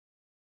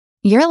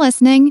You're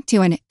listening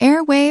to an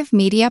Airwave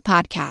Media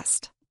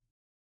Podcast.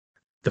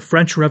 The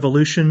French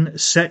Revolution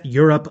set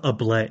Europe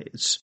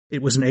ablaze.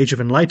 It was an age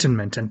of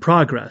enlightenment and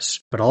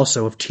progress, but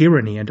also of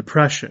tyranny and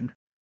oppression.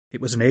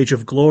 It was an age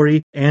of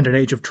glory and an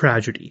age of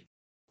tragedy.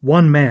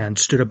 One man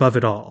stood above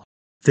it all.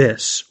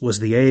 This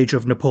was the Age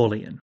of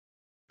Napoleon.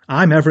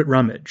 I'm Everett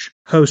Rummage,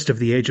 host of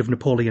the Age of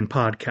Napoleon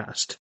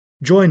podcast.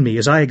 Join me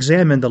as I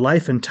examine the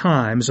life and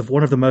times of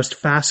one of the most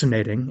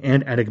fascinating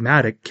and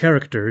enigmatic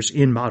characters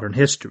in modern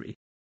history.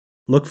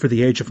 Look for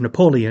the Age of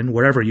Napoleon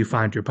wherever you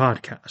find your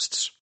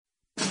podcasts.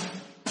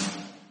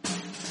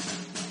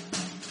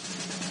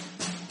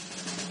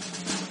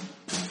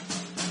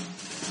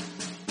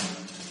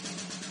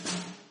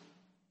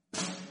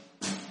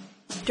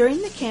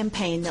 During the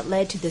campaign that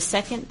led to the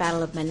Second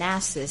Battle of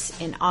Manassas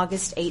in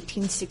August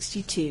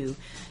 1862,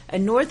 a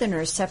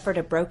northerner suffered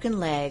a broken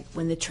leg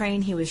when the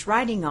train he was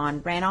riding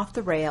on ran off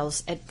the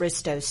rails at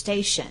Bristow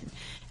Station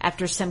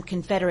after some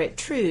Confederate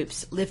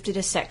troops lifted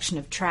a section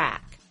of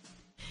track.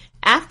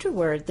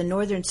 Afterward, the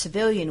northern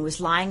civilian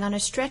was lying on a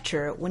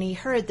stretcher when he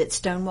heard that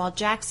Stonewall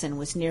Jackson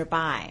was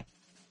nearby.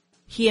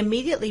 He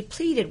immediately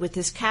pleaded with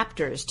his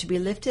captors to be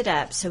lifted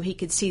up so he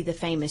could see the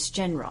famous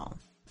general.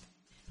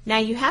 Now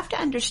you have to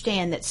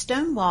understand that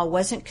Stonewall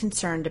wasn't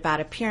concerned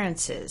about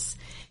appearances.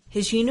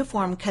 His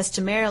uniform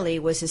customarily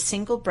was a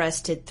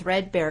single-breasted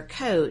threadbare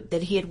coat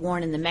that he had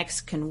worn in the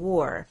Mexican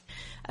War,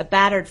 a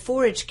battered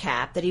forage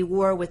cap that he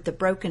wore with the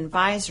broken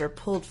visor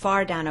pulled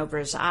far down over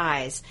his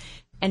eyes,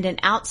 and an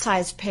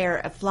outsized pair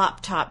of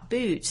flop-top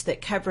boots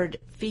that covered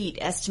feet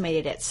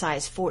estimated at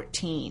size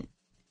 14.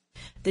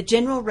 The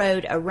general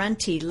rode a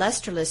runty,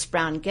 lusterless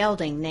brown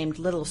gelding named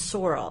Little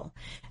Sorrel.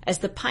 As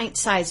the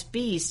pint-sized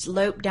beast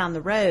loped down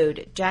the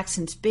road,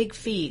 Jackson's big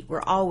feet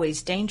were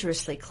always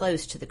dangerously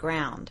close to the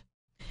ground.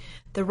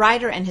 The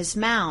rider and his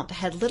mount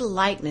had little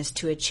likeness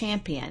to a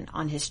champion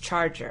on his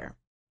charger.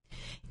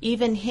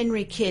 Even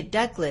Henry Kidd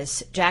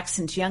Douglas,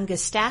 Jackson's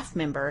youngest staff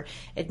member,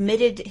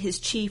 admitted his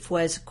chief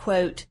was,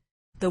 quote,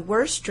 the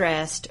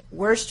worst-dressed,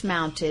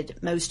 worst-mounted,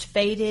 most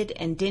faded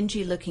and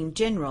dingy-looking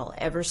general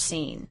ever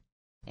seen,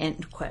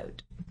 end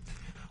quote.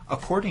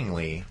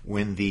 Accordingly,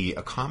 when the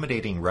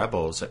accommodating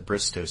rebels at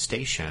Bristow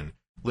Station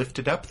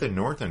lifted up the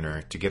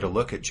northerner to get a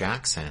look at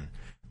Jackson,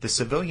 the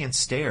civilian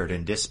stared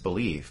in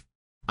disbelief,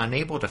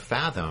 unable to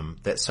fathom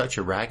that such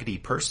a raggedy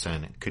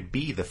person could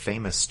be the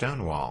famous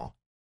Stonewall.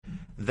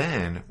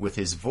 Then, with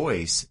his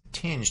voice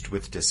tinged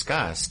with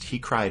disgust, he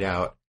cried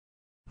out,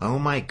 "Oh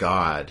my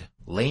God,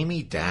 lay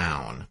me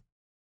down."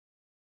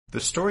 The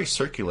story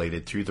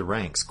circulated through the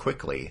ranks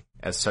quickly,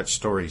 as such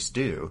stories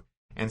do,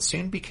 and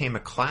soon became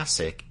a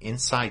classic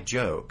inside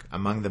joke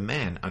among the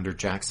men under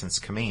Jackson's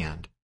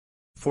command.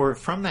 For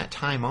from that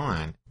time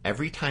on,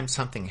 every time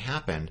something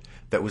happened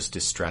that was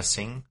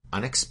distressing,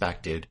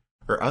 unexpected,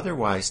 or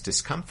otherwise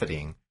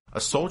discomfiting,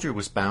 a soldier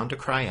was bound to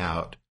cry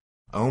out,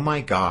 "Oh my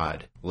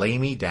God, lay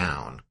me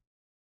down."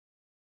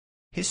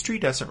 History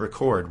doesn't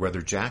record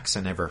whether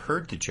Jackson ever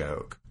heard the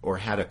joke or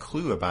had a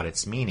clue about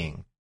its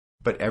meaning,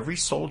 but every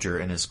soldier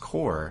in his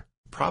corps,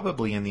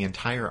 probably in the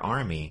entire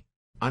army,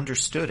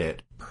 understood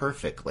it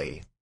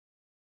perfectly.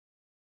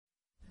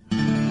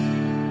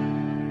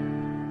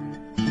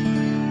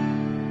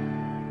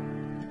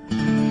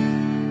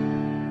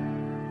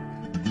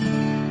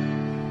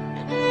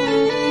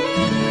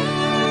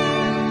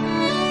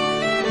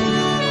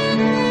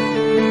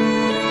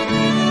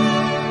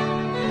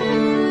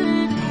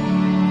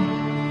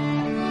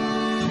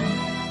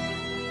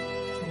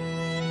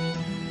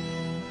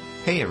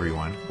 Hey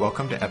everyone,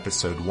 welcome to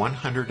episode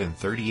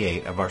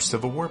 138 of our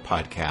Civil War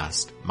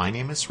podcast. My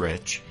name is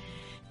Rich.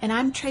 And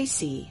I'm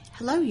Tracy.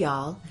 Hello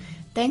y'all.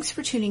 Thanks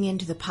for tuning in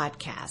to the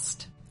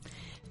podcast.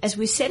 As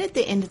we said at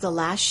the end of the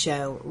last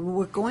show,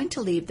 we're going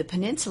to leave the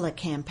Peninsula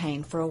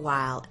Campaign for a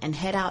while and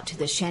head out to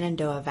the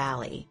Shenandoah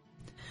Valley.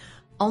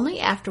 Only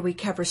after we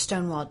cover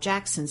Stonewall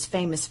Jackson's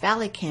famous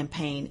Valley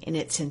Campaign in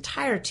its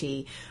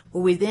entirety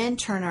will we then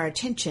turn our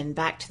attention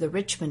back to the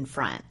Richmond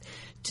front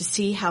to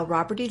see how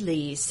Robert E.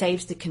 Lee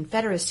saves the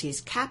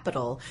Confederacy's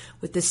capital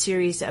with the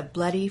series of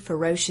bloody,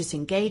 ferocious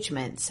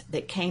engagements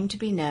that came to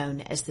be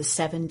known as the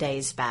 7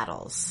 Days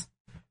Battles.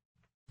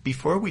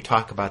 Before we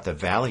talk about the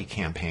Valley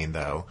Campaign,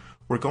 though,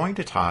 we're going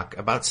to talk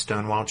about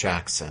Stonewall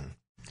Jackson.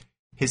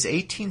 His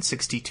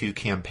 1862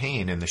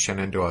 campaign in the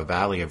Shenandoah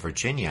Valley of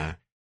Virginia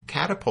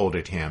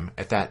catapulted him,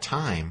 at that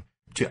time,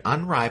 to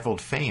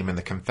unrivaled fame in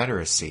the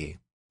Confederacy.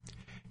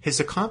 His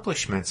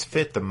accomplishments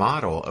fit the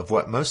model of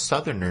what most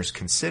Southerners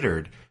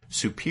considered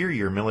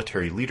superior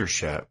military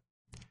leadership.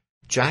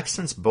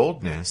 Jackson's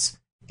boldness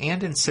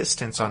and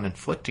insistence on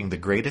inflicting the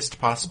greatest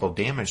possible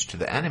damage to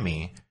the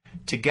enemy,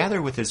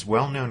 together with his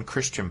well-known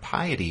Christian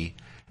piety,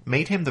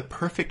 made him the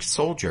perfect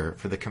soldier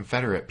for the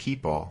Confederate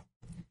people.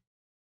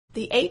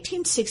 The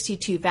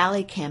 1862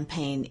 Valley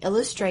Campaign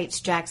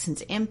illustrates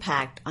Jackson's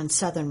impact on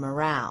Southern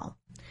morale.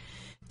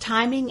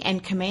 Timing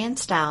and command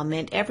style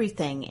meant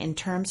everything in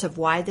terms of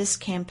why this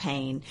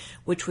campaign,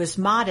 which was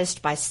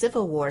modest by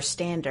Civil War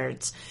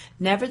standards,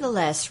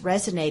 nevertheless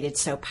resonated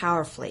so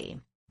powerfully.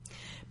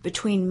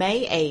 Between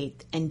May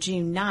 8th and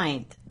June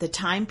 9th, the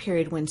time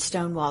period when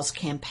Stonewall's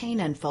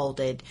campaign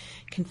unfolded,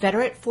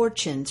 Confederate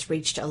fortunes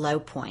reached a low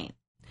point.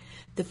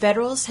 The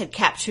Federals had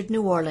captured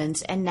New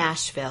Orleans and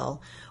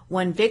Nashville,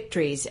 won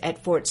victories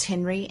at Forts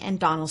Henry and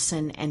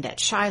Donelson and at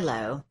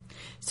Shiloh,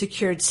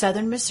 secured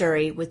southern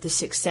Missouri with the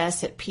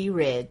success at Pea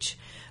Ridge,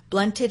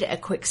 blunted a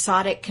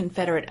quixotic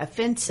Confederate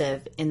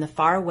offensive in the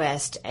far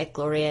west at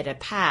Glorieta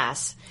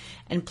Pass,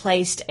 and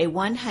placed a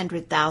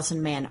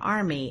 100,000-man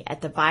army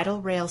at the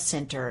vital rail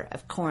center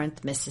of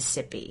Corinth,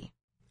 Mississippi.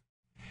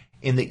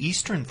 In the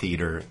Eastern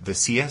Theater, the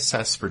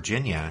CSS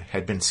Virginia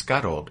had been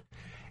scuttled,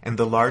 and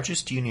the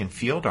largest Union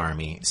field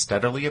army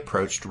steadily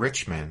approached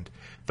Richmond,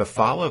 the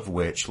fall of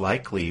which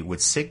likely would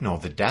signal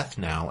the death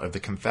knell of the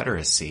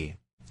Confederacy.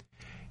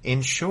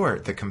 In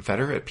short, the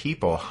Confederate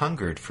people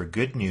hungered for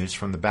good news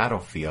from the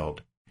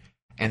battlefield,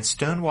 and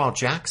Stonewall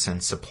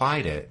Jackson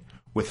supplied it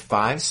with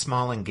 5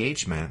 small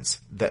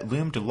engagements that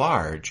loomed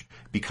large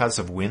because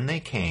of when they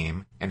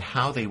came and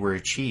how they were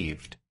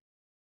achieved.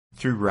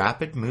 Through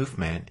rapid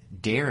movement,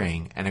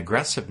 daring, and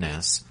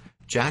aggressiveness,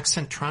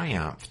 Jackson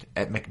triumphed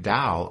at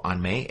McDowell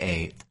on May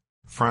 8th,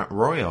 Front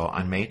Royal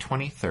on May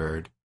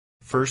 23rd,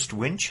 First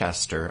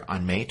Winchester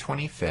on May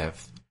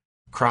 25th,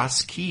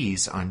 Cross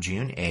Keys on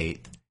June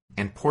 8th,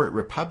 and Port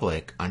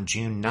Republic on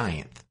June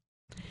 9th.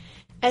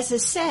 As a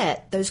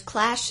set, those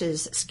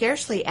clashes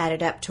scarcely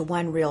added up to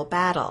one real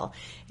battle,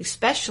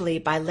 especially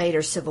by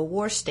later Civil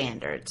War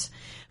standards.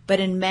 But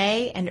in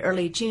May and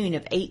early June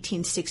of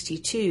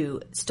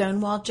 1862,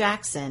 Stonewall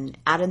Jackson,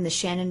 out in the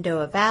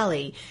Shenandoah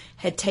Valley,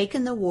 had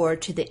taken the war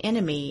to the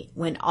enemy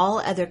when all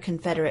other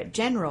Confederate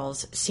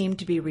generals seemed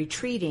to be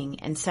retreating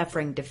and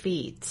suffering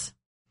defeats.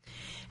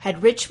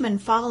 Had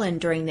Richmond fallen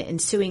during the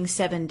ensuing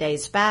 7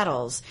 days'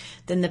 battles,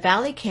 then the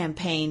Valley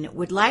Campaign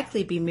would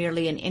likely be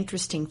merely an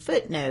interesting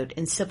footnote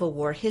in Civil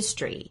War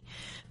history.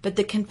 But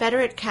the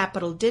Confederate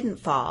capital didn't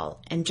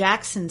fall, and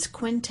Jackson's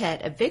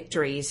quintet of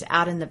victories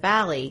out in the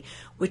Valley,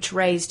 which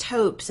raised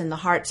hopes in the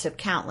hearts of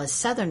countless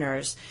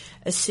Southerners,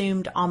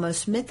 assumed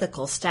almost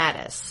mythical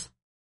status.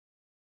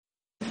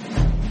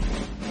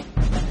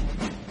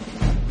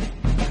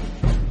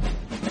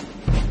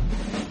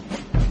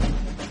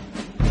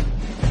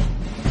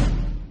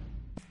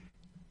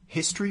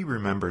 History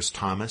remembers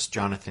Thomas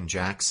Jonathan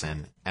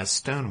Jackson as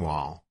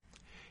Stonewall.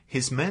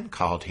 His men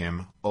called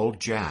him Old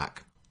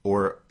Jack,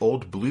 or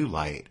Old Blue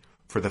Light,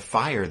 for the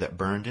fire that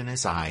burned in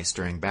his eyes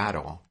during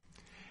battle.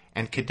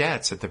 And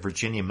cadets at the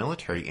Virginia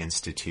Military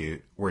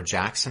Institute, where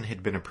Jackson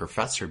had been a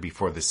professor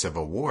before the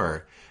Civil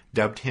War,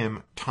 dubbed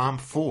him Tom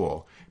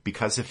Fool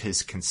because of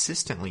his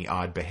consistently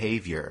odd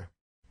behavior.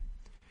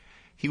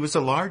 He was a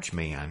large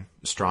man,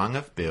 strong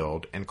of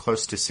build, and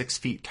close to 6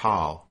 feet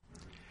tall.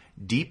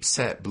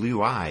 Deep-set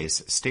blue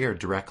eyes stared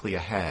directly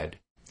ahead.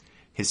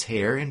 His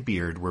hair and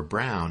beard were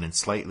brown and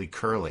slightly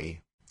curly.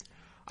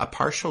 A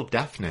partial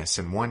deafness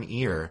in one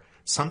ear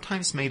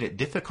sometimes made it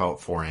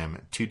difficult for him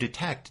to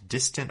detect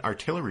distant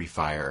artillery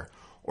fire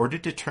or to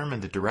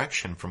determine the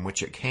direction from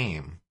which it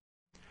came.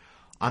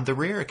 On the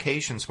rare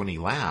occasions when he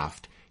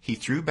laughed, he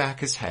threw back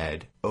his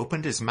head,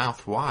 opened his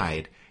mouth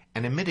wide,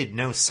 and emitted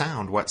no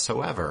sound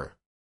whatsoever.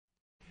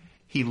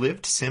 He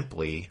lived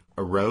simply,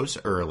 arose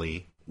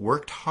early,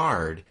 worked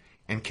hard,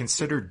 and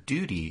considered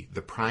duty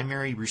the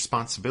primary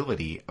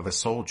responsibility of a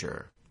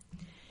soldier.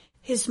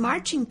 His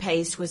marching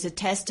pace was a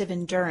test of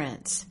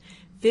endurance,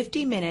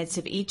 50 minutes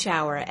of each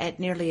hour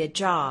at nearly a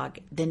jog,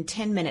 then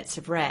 10 minutes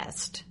of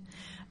rest.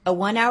 A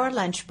 1-hour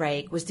lunch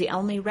break was the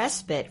only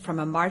respite from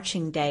a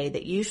marching day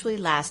that usually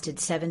lasted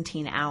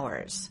 17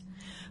 hours.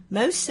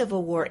 Most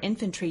Civil War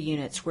infantry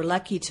units were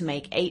lucky to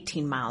make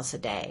 18 miles a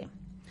day.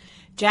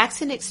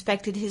 Jackson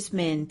expected his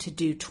men to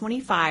do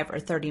 25 or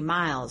 30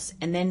 miles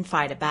and then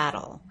fight a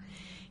battle.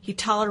 He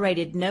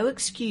tolerated no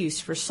excuse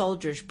for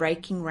soldiers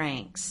breaking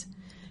ranks.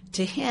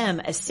 To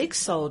him, a sick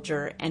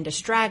soldier and a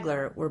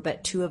straggler were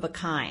but two of a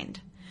kind.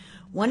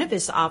 One of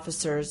his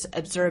officers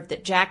observed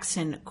that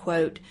Jackson,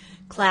 quote,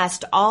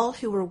 classed all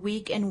who were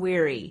weak and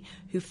weary,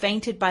 who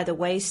fainted by the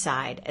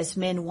wayside, as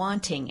men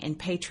wanting in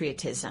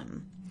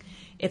patriotism.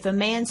 If a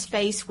man's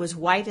face was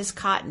white as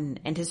cotton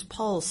and his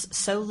pulse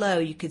so low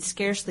you could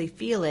scarcely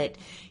feel it,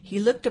 he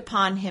looked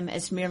upon him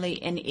as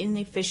merely an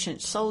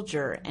inefficient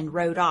soldier and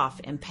rode off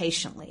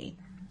impatiently.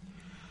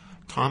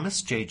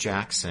 Thomas J.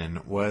 Jackson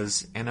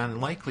was an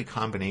unlikely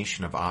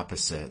combination of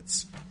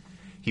opposites.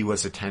 He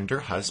was a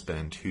tender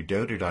husband who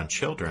doted on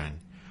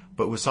children,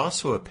 but was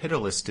also a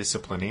pitiless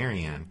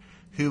disciplinarian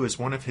who, as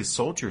one of his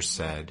soldiers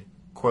said,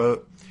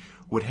 quote,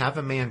 would have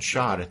a man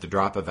shot at the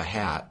drop of a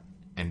hat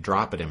and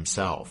drop it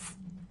himself.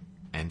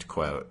 End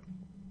quote.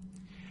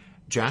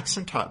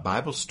 Jackson taught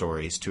Bible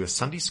stories to a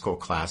Sunday school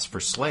class for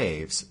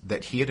slaves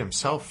that he had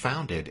himself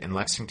founded in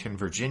Lexington,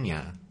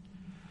 Virginia.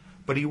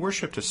 But he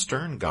worshipped a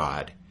stern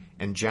God,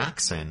 and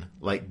Jackson,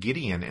 like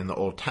Gideon in the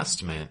Old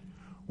Testament,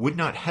 would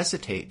not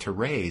hesitate to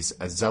raise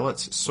a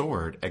zealot's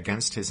sword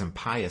against his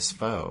impious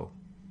foe.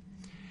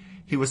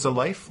 He was a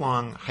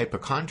lifelong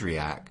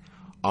hypochondriac,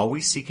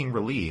 always seeking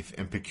relief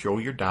in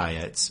peculiar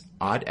diets,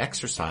 odd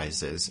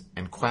exercises,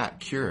 and quack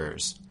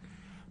cures,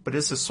 but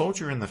as a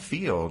soldier in the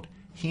field,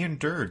 he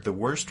endured the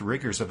worst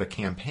rigors of a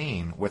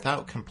campaign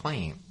without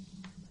complaint.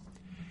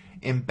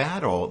 In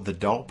battle, the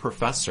dull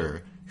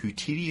professor, who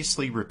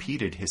tediously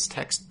repeated his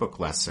textbook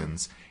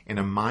lessons in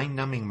a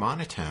mind-numbing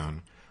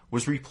monotone,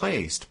 was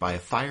replaced by a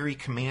fiery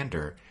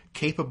commander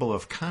capable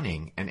of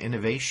cunning and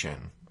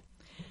innovation.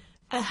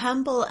 A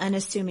humble,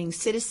 unassuming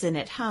citizen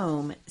at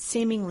home,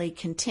 seemingly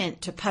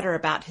content to putter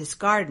about his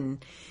garden,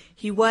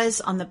 he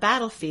was on the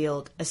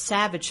battlefield a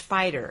savage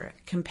fighter,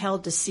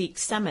 compelled to seek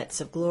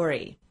summits of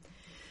glory.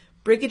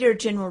 Brigadier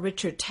General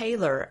Richard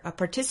Taylor, a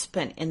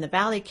participant in the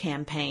Valley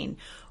Campaign,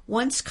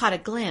 once caught a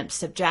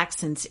glimpse of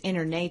Jackson's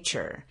inner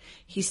nature.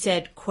 He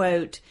said,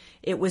 quote,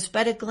 "It was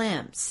but a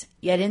glimpse,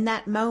 yet in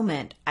that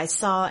moment I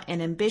saw an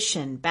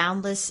ambition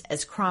boundless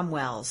as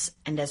Cromwell's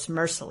and as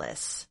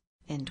merciless."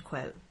 End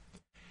quote.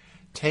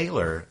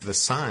 Taylor, the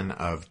son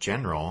of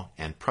General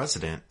and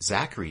President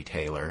Zachary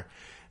Taylor,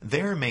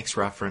 there makes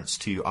reference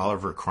to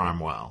Oliver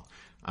Cromwell,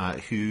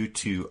 who,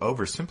 to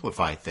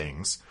oversimplify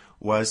things,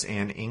 was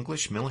an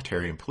English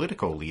military and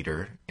political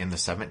leader in the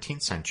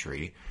 17th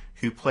century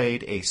who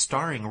played a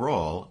starring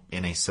role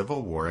in a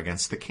civil war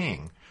against the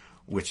king,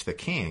 which the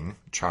king,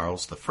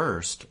 Charles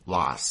I,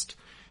 lost.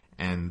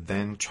 And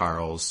then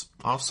Charles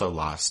also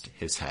lost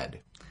his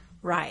head.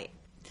 Right.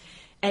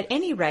 At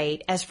any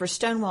rate, as for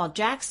Stonewall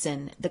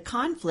Jackson, the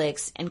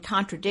conflicts and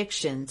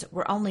contradictions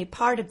were only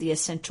part of the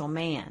essential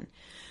man.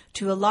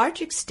 To a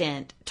large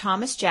extent,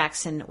 Thomas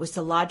Jackson was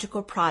the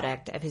logical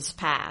product of his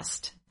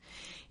past.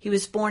 He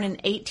was born in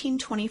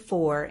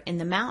 1824 in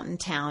the mountain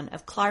town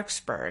of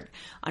Clarksburg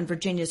on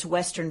Virginia's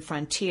western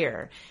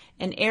frontier,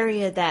 an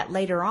area that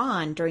later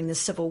on during the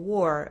Civil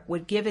War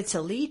would give its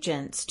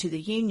allegiance to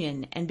the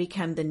Union and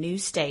become the new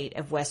state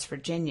of West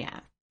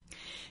Virginia.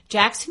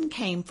 Jackson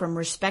came from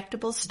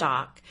respectable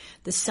stock,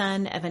 the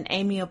son of an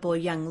amiable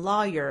young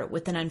lawyer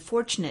with an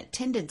unfortunate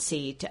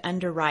tendency to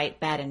underwrite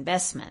bad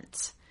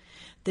investments.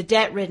 The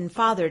debt-ridden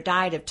father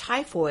died of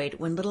typhoid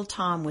when little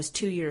Tom was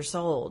 2 years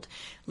old,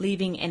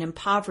 leaving an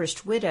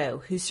impoverished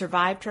widow who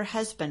survived her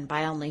husband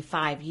by only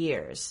 5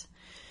 years.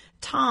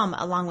 Tom,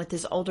 along with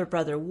his older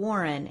brother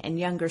Warren and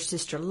younger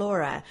sister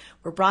Laura,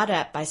 were brought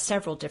up by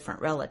several different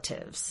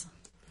relatives.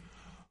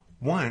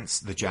 Once,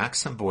 the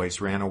Jackson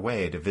boys ran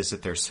away to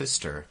visit their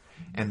sister,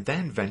 and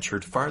then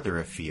ventured farther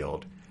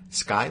afield,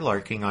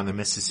 skylarking on the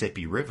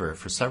Mississippi River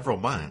for several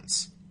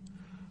months.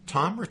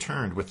 Tom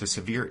returned with a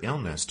severe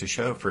illness to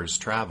show for his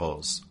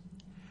travels.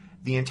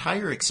 The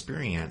entire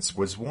experience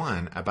was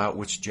one about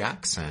which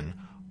Jackson,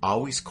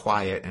 always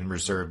quiet and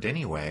reserved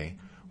anyway,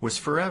 was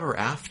forever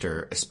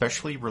after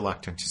especially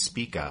reluctant to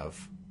speak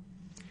of.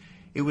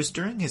 It was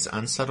during his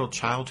unsettled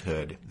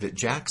childhood that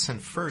Jackson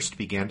first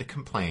began to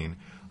complain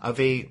of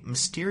a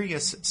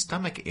mysterious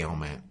stomach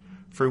ailment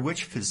for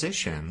which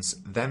physicians,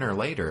 then or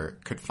later,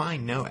 could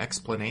find no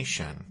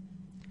explanation.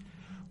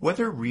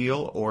 Whether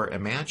real or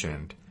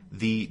imagined,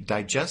 the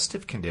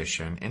digestive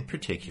condition in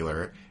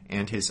particular,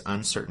 and his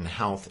uncertain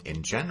health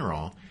in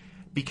general,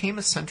 became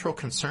a central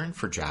concern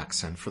for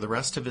Jackson for the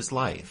rest of his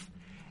life,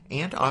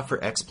 and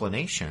offer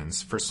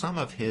explanations for some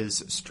of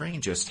his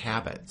strangest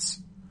habits.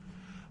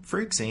 For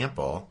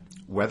example,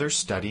 whether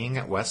studying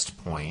at West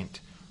Point,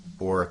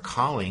 or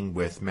calling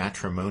with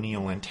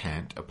matrimonial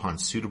intent upon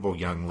suitable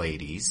young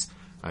ladies,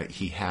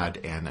 he had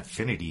an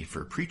affinity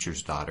for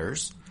preachers'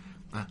 daughters,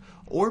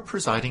 or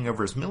presiding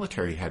over his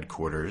military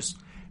headquarters,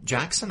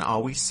 Jackson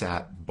always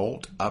sat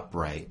bolt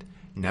upright,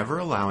 never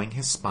allowing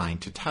his spine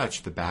to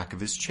touch the back of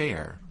his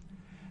chair.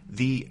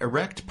 The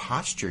erect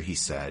posture, he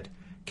said,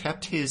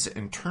 kept his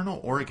internal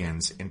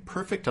organs in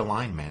perfect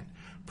alignment,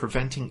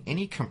 preventing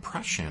any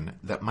compression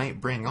that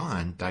might bring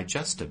on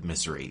digestive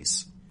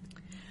miseries.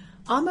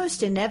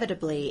 Almost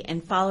inevitably,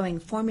 and following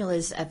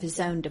formulas of his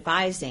own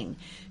devising,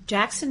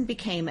 Jackson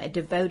became a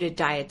devoted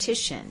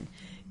dietitian,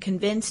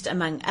 convinced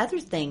among other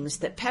things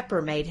that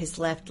pepper made his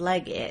left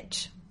leg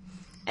itch.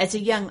 As a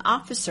young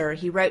officer,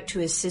 he wrote to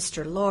his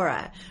sister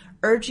Laura,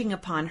 urging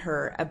upon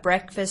her a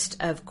breakfast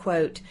of,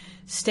 quote,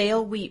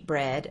 stale wheat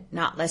bread,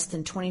 not less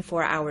than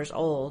 24 hours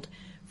old,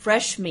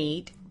 fresh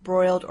meat,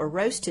 broiled or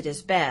roasted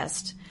is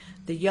best,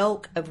 the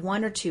yolk of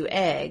 1 or 2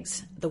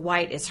 eggs, the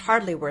white is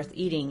hardly worth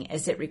eating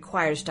as it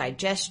requires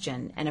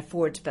digestion and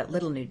affords but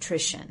little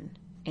nutrition,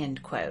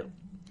 end quote.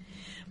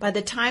 By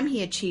the time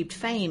he achieved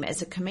fame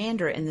as a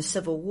commander in the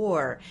Civil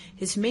War,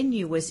 his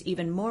menu was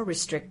even more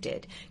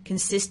restricted,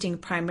 consisting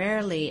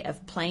primarily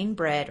of plain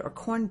bread or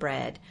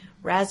cornbread,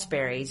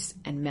 raspberries,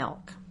 and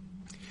milk.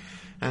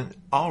 And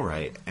all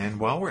right, and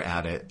while we're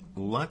at it,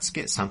 let's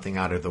get something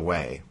out of the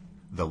way,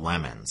 the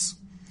lemons.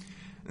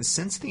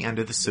 Since the end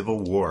of the Civil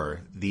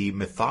War, the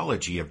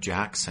mythology of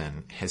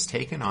Jackson has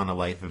taken on a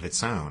life of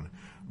its own,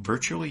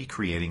 virtually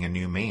creating a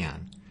new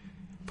man.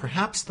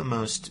 Perhaps the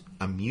most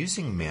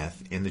amusing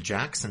myth in the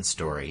Jackson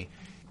story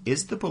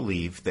is the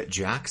belief that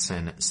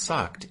Jackson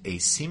sucked a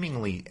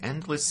seemingly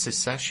endless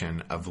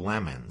succession of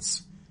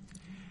lemons.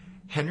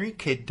 Henry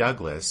K.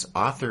 Douglas,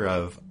 author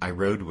of I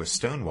Rode with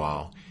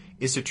Stonewall,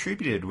 is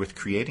attributed with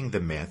creating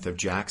the myth of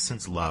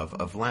Jackson's love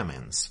of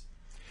lemons.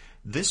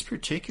 This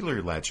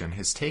particular legend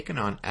has taken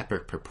on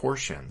epic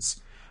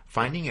proportions,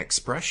 finding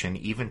expression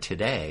even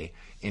today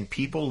in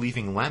people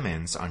leaving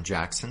lemons on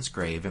Jackson's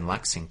grave in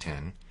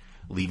Lexington,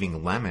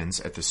 leaving lemons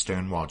at the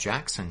Stonewall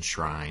Jackson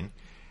Shrine,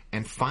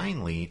 and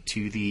finally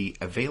to the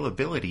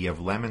availability of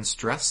lemon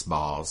stress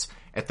balls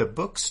at the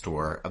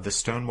bookstore of the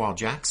Stonewall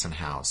Jackson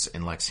House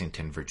in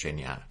Lexington,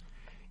 Virginia,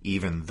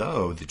 even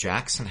though the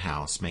Jackson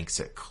House makes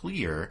it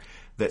clear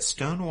that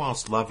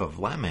Stonewall's love of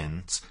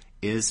lemons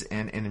is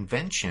an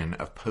invention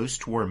of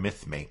post-war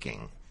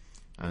myth-making.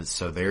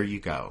 So there you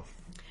go.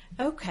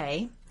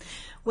 Okay.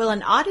 Well,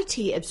 an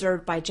oddity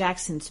observed by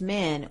Jackson's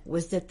men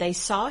was that they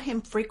saw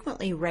him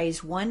frequently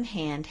raise one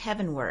hand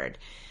heavenward.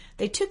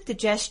 They took the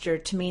gesture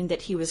to mean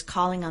that he was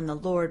calling on the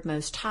Lord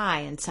Most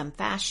High in some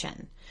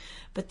fashion.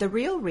 But the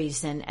real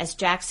reason, as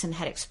Jackson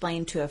had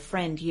explained to a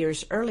friend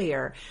years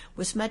earlier,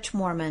 was much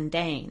more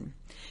mundane.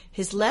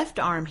 His left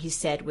arm, he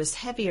said, was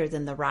heavier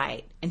than the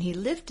right, and he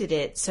lifted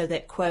it so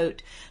that,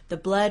 quote, the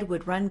blood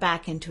would run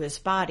back into his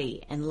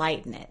body and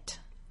lighten it,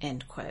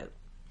 end quote.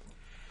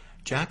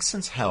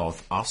 Jackson's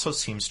health also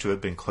seems to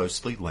have been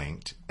closely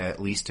linked,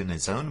 at least in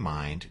his own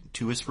mind,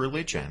 to his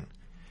religion.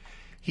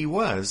 He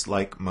was,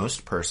 like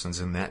most persons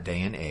in that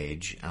day and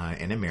age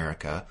in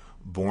America,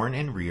 born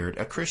and reared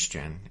a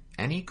Christian,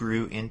 and he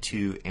grew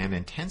into an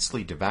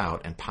intensely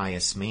devout and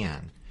pious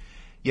man.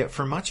 Yet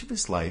for much of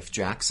his life,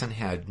 Jackson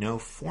had no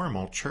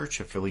formal church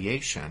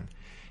affiliation,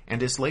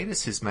 and as late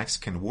as his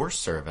Mexican War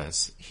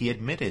service, he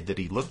admitted that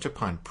he looked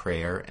upon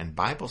prayer and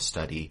Bible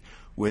study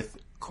with,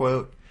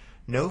 quote,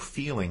 no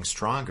feeling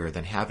stronger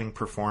than having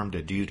performed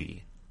a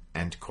duty,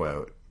 end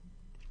quote.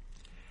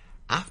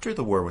 After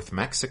the war with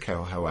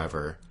Mexico,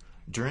 however,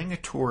 during a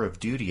tour of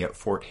duty at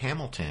Fort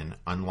Hamilton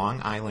on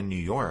Long Island, New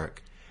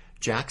York,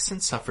 Jackson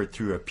suffered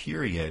through a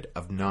period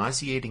of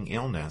nauseating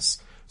illness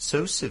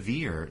so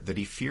severe that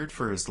he feared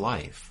for his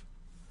life.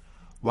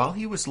 While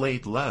he was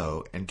laid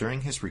low and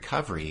during his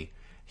recovery,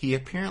 he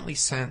apparently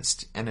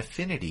sensed an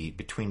affinity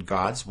between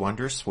God's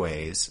wondrous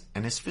ways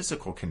and his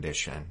physical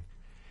condition.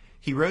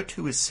 He wrote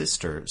to his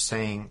sister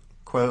saying,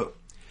 quote,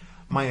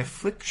 my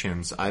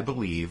afflictions, I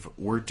believe,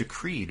 were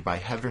decreed by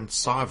heaven's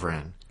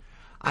sovereign.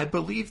 I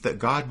believe that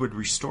God would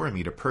restore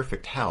me to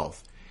perfect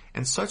health,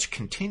 and such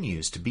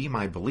continues to be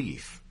my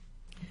belief.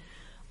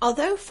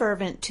 Although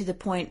fervent to the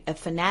point of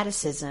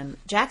fanaticism,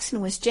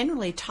 Jackson was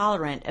generally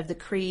tolerant of the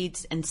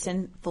creeds and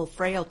sinful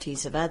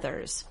frailties of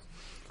others.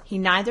 He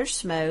neither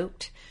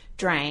smoked,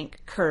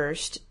 drank,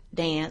 cursed,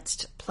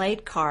 danced,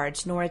 played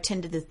cards, nor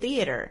attended the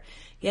theater,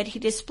 yet he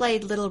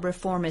displayed little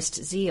reformist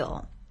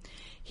zeal.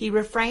 He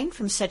refrained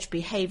from such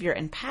behavior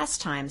and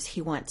pastimes,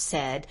 he once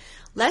said,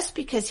 less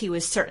because he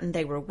was certain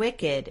they were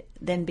wicked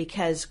than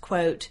because,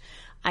 quote,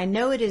 I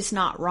know it is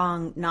not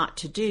wrong not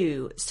to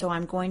do, so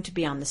I'm going to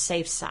be on the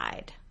safe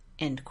side,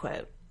 end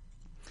quote.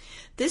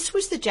 This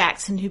was the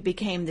Jackson who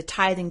became the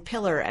tithing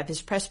pillar of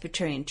his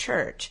Presbyterian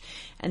church,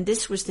 and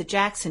this was the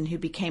Jackson who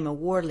became a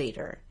war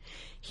leader.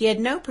 He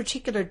had no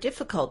particular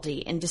difficulty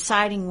in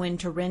deciding when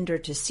to render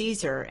to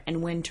Caesar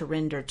and when to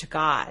render to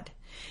God.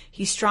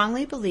 He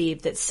strongly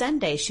believed that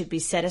Sunday should be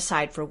set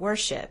aside for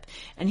worship,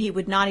 and he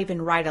would not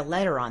even write a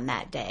letter on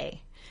that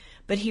day.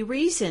 But he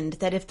reasoned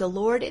that if the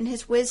Lord in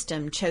his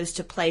wisdom chose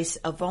to place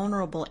a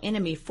vulnerable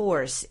enemy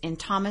force in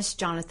Thomas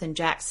Jonathan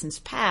Jackson's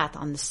path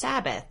on the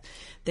Sabbath,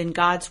 then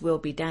God's will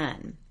be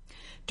done.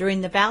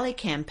 During the Valley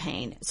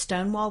Campaign,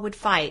 Stonewall would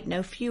fight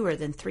no fewer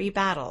than 3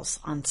 battles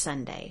on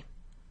Sunday.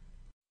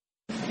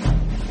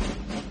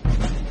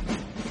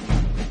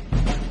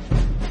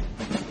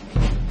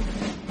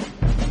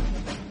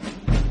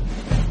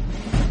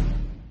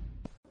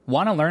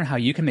 Want to learn how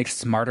you can make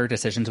smarter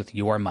decisions with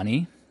your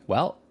money?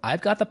 Well,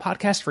 I've got the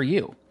podcast for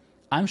you.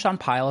 I'm Sean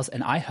Piles,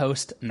 and I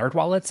host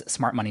NerdWallet's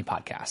Smart Money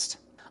Podcast.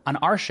 On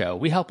our show,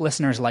 we help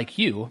listeners like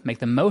you make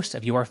the most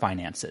of your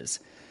finances.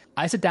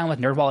 I sit down with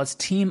NerdWallet's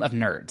team of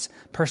nerds,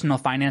 personal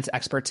finance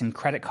experts in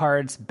credit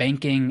cards,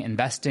 banking,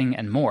 investing,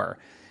 and more.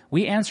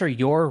 We answer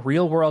your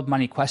real-world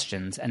money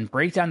questions and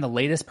break down the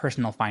latest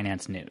personal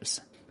finance news.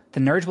 The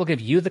nerds will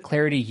give you the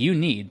clarity you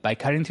need by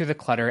cutting through the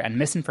clutter and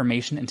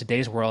misinformation in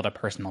today's world of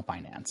personal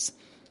finance.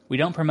 We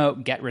don't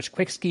promote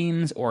get-rich-quick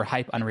schemes or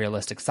hype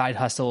unrealistic side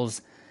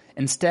hustles.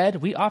 Instead,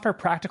 we offer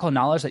practical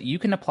knowledge that you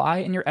can apply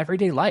in your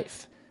everyday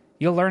life.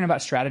 You'll learn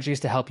about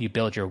strategies to help you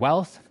build your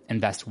wealth,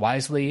 invest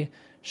wisely,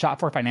 shop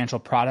for financial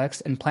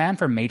products, and plan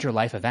for major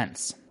life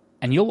events.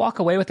 And you'll walk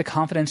away with the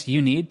confidence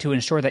you need to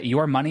ensure that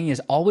your money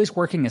is always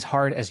working as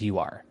hard as you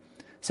are.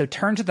 So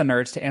turn to the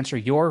nerds to answer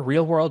your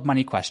real-world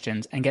money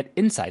questions and get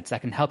insights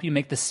that can help you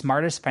make the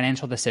smartest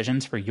financial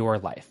decisions for your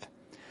life.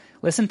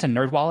 Listen to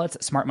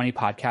NerdWallet's Smart Money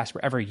Podcast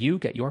wherever you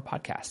get your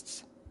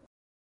podcasts.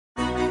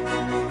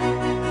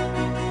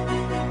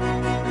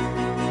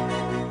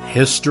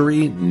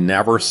 History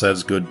never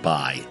says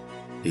goodbye.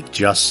 It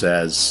just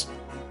says,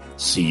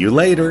 see you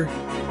later.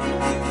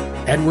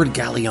 Edward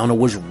Galeano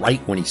was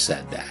right when he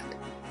said that.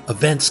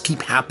 Events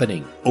keep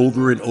happening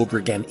over and over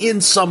again in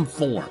some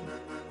form.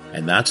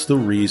 And that's the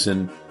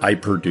reason I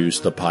produce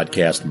the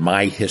podcast,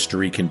 My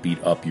History Can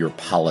Beat Up Your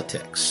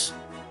Politics.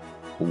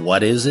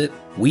 What is it?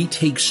 We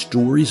take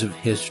stories of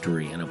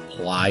history and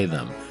apply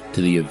them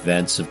to the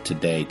events of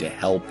today to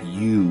help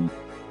you,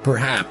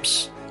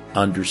 perhaps,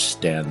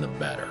 understand them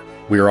better.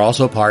 We are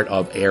also part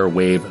of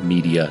Airwave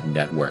Media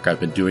Network. I've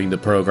been doing the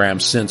program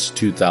since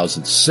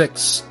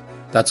 2006.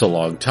 That's a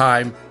long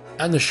time,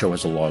 and the show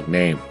has a long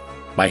name.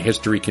 My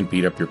history can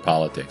beat up your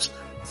politics.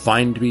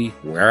 Find me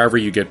wherever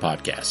you get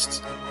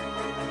podcasts.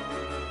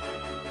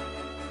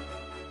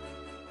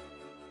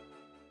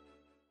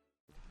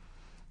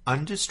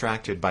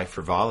 Undistracted by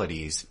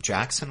frivolities,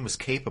 Jackson was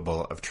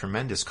capable of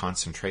tremendous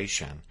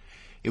concentration.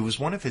 It was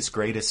one of his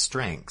greatest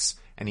strengths,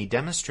 and he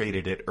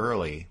demonstrated it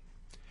early.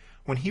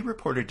 When he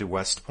reported to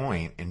West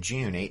Point in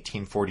June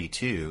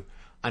 1842,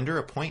 under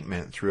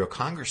appointment through a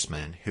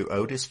congressman who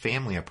owed his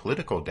family a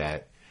political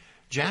debt,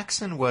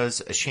 Jackson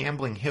was a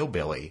shambling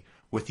hillbilly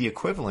with the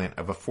equivalent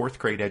of a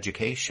fourth-grade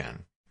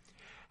education.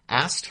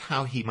 Asked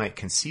how he might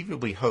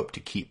conceivably hope to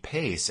keep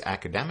pace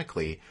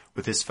academically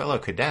with his fellow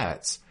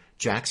cadets,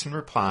 Jackson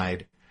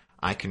replied,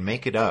 "I can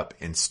make it up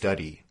in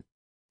study."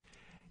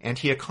 And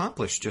he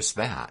accomplished just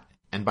that,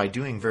 and by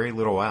doing very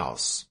little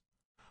else.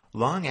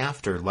 Long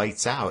after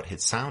Lights Out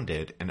had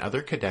sounded and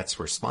other cadets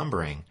were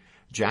slumbering,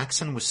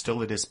 Jackson was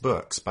still at his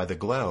books by the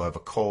glow of a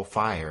coal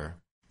fire.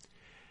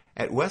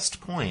 At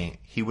West Point,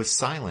 he was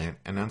silent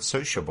and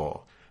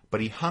unsociable, but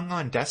he hung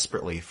on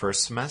desperately for a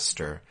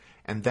semester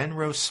and then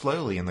rose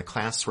slowly in the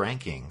class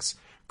rankings,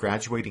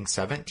 graduating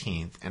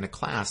 17th in a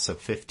class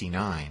of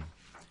 59.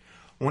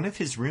 One of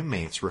his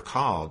roommates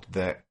recalled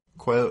that,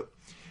 quote,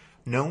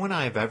 "No one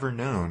I have ever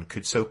known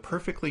could so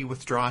perfectly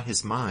withdraw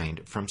his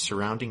mind from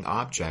surrounding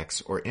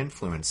objects or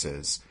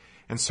influences,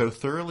 and so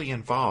thoroughly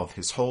involve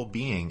his whole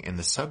being in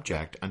the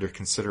subject under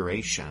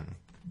consideration."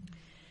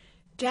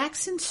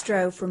 Jackson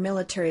strove for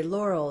military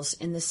laurels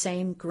in the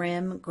same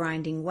grim,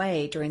 grinding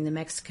way during the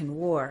Mexican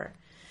War.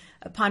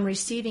 Upon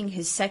receiving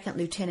his second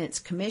lieutenant's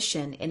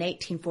commission in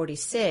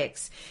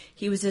 1846,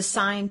 he was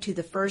assigned to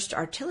the 1st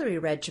Artillery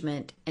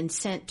Regiment and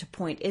sent to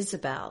Point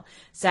Isabel,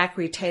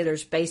 Zachary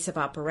Taylor's base of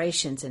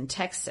operations in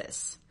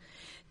Texas.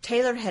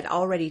 Taylor had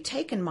already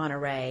taken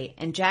Monterey,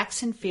 and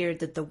Jackson feared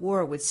that the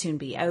war would soon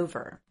be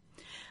over.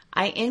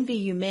 "I envy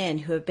you men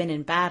who have been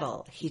in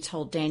battle," he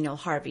told Daniel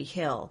Harvey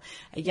Hill,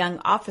 a young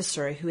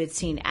officer who had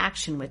seen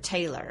action with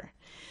Taylor.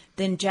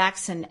 Then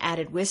Jackson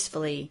added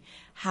wistfully,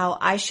 "How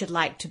I should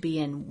like to be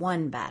in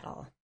one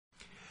battle."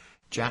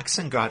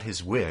 Jackson got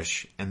his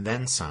wish and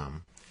then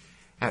some.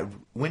 At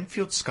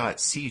Winfield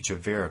Scott's siege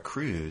of Vera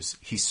Cruz,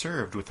 he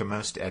served with the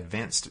most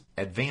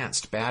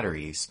advanced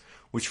batteries,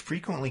 which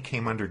frequently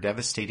came under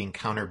devastating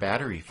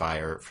counter-battery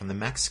fire from the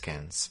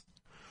Mexicans.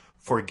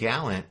 For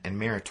gallant and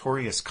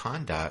meritorious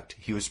conduct,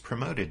 he was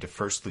promoted to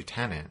first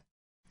lieutenant.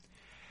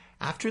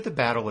 After the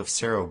Battle of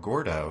Cerro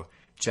Gordo,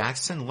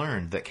 Jackson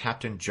learned that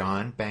Captain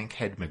John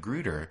Bankhead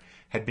Magruder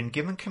had been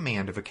given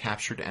command of a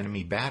captured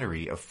enemy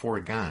battery of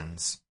 4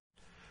 guns.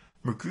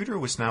 Magruder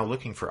was now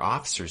looking for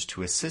officers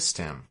to assist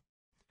him.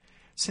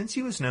 Since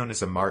he was known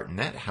as a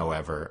martinet,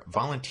 however,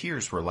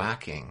 volunteers were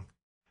lacking.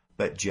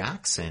 But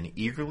Jackson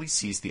eagerly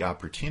seized the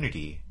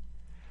opportunity.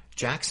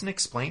 Jackson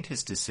explained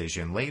his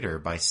decision later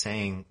by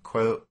saying,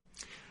 quote,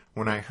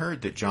 "When I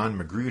heard that John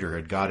Magruder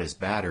had got his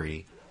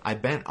battery, I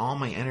bent all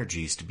my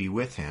energies to be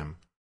with him,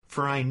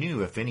 for I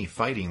knew if any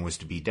fighting was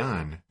to be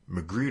done,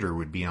 Magruder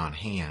would be on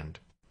hand."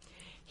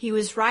 He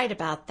was right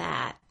about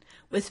that.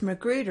 With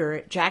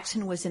Magruder,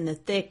 Jackson was in the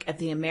thick of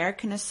the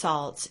American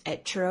assaults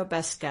at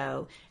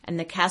Churubusco and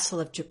the Castle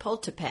of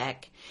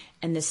Chapultepec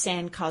and the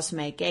San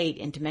Cosme Gate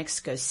into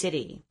Mexico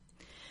City.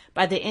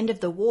 By the end of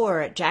the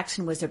war,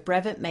 Jackson was a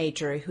brevet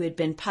major who had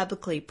been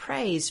publicly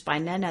praised by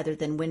none other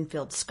than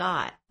Winfield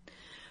Scott.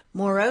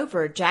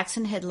 Moreover,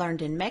 Jackson had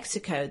learned in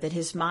Mexico that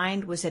his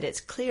mind was at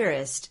its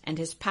clearest and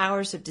his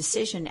powers of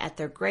decision at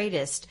their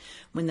greatest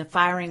when the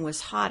firing was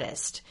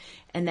hottest,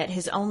 and that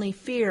his only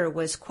fear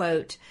was,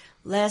 quote,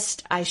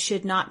 "lest I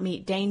should not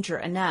meet danger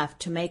enough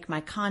to make my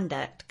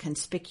conduct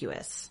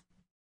conspicuous."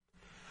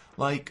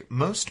 Like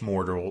most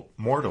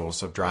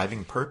mortals of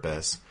driving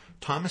purpose,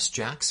 Thomas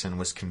Jackson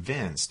was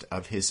convinced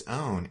of his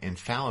own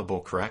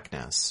infallible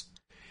correctness.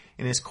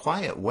 In his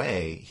quiet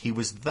way, he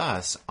was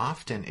thus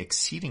often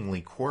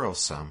exceedingly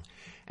quarrelsome,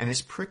 and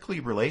his prickly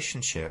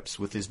relationships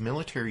with his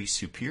military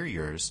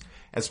superiors,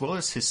 as well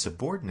as his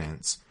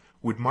subordinates,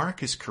 would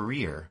mark his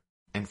career,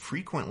 and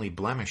frequently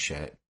blemish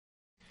it.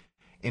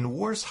 In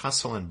war's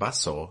hustle and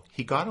bustle,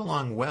 he got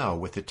along well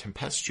with the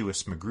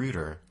tempestuous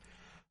Magruder,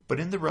 but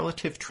in the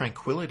relative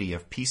tranquility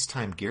of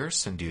peacetime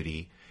garrison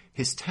duty,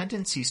 his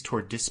tendencies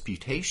toward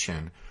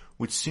disputation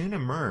would soon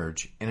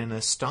emerge in an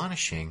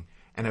astonishing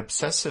and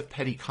obsessive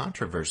petty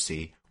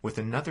controversy with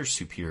another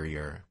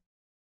superior.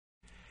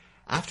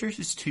 After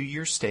his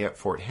 2-year stay at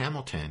Fort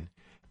Hamilton,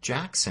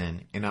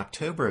 Jackson, in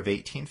October of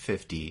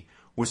 1850,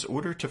 was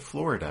ordered to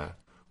Florida,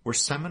 where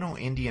Seminole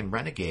Indian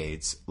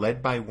renegades,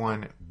 led by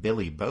one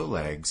Billy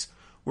Bowlegs,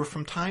 were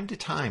from time to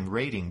time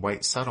raiding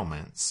white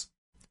settlements.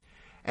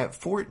 At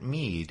Fort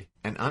Meade,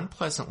 an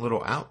unpleasant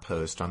little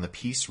outpost on the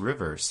Peace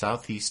River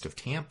southeast of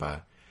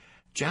Tampa,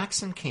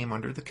 Jackson came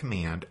under the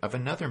command of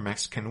another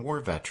Mexican War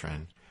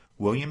veteran,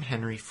 William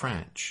Henry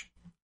French.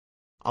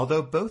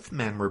 Although both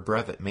men were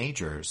brevet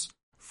majors,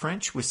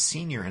 French was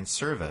senior in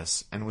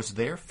service and was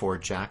therefore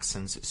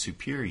Jackson's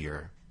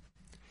superior.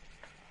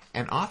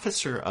 An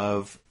officer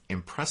of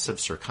impressive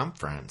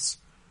circumference,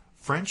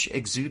 French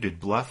exuded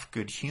bluff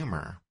good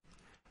humor.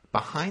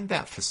 Behind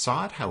that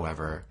facade,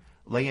 however,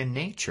 lay a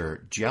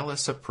nature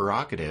jealous of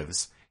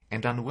prerogatives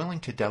and unwilling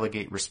to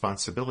delegate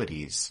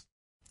responsibilities.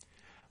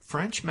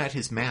 French met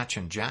his match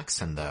in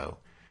Jackson, though,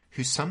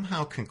 who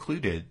somehow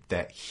concluded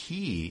that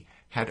he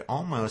had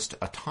almost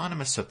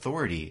autonomous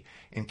authority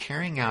in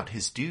carrying out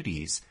his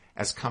duties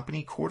as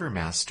company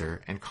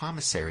quartermaster and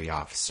commissary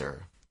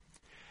officer.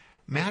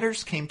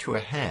 Matters came to a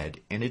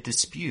head in a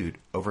dispute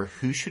over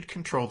who should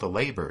control the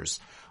labors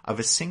of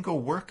a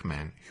single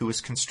workman who was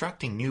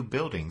constructing new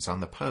buildings on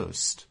the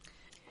post.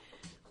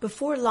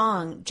 Before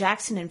long,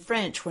 Jackson and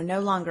French were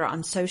no longer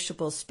on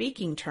sociable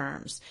speaking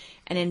terms,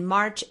 and in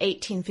March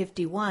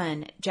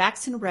 1851,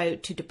 Jackson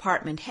wrote to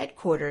department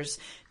headquarters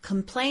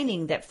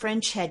complaining that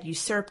French had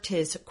usurped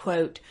his,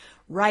 quote,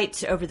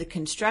 rights over the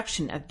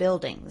construction of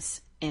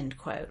buildings, end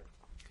quote.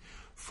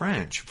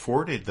 French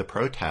forwarded the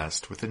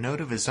protest with a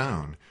note of his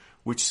own,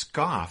 which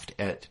scoffed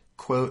at,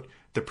 quote,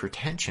 the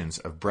pretensions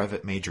of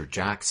Brevet Major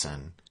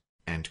Jackson,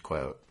 end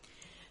quote.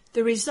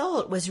 The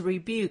result was a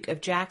rebuke of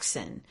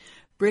Jackson.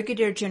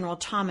 Brigadier General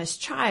Thomas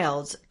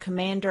Childs,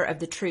 commander of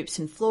the troops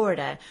in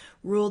Florida,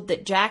 ruled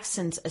that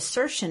Jackson's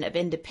assertion of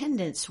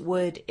independence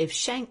would, if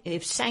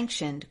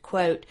sanctioned,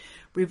 quote,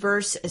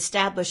 reverse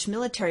established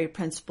military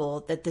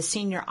principle that the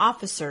senior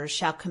officer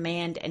shall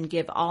command and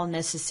give all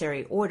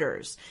necessary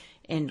orders,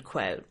 end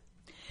quote.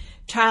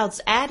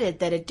 Childs added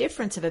that a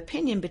difference of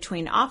opinion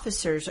between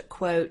officers,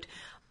 quote,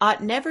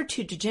 ought never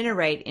to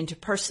degenerate into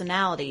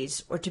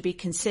personalities or to be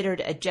considered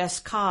a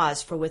just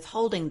cause for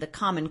withholding the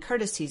common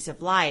courtesies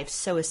of life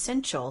so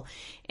essential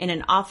in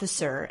an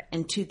officer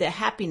and to the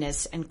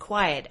happiness and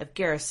quiet of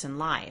garrison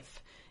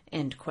life,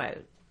 end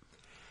quote.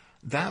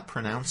 That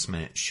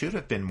pronouncement should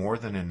have been more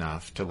than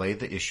enough to lay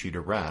the issue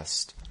to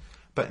rest,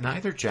 but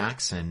neither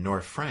Jackson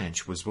nor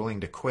French was willing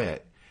to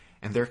quit,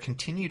 and their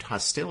continued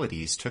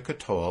hostilities took a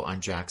toll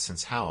on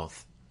Jackson's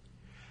health.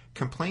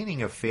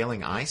 Complaining of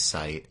failing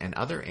eyesight and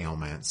other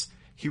ailments,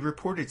 he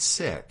reported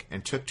sick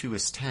and took to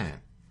his tent.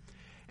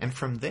 And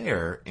from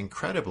there,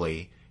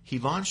 incredibly, he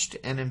launched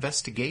an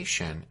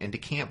investigation into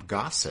camp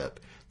gossip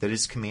that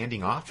his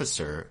commanding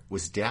officer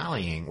was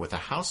dallying with a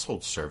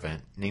household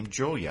servant named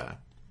Julia.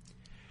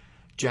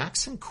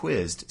 Jackson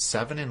quizzed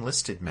 7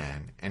 enlisted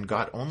men and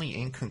got only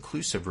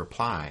inconclusive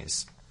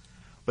replies.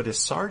 But a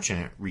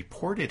sergeant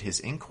reported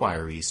his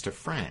inquiries to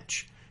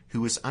French,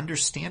 who was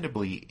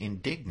understandably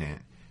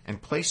indignant and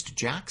placed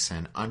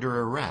Jackson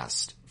under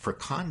arrest for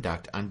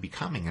conduct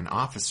unbecoming an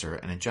officer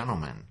and a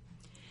gentleman.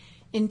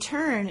 In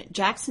turn,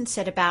 Jackson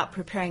set about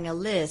preparing a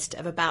list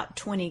of about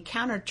 20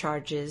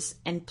 countercharges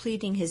and,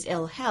 pleading his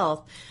ill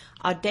health,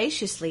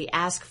 audaciously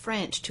asked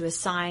French to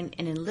assign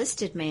an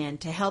enlisted man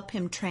to help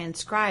him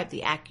transcribe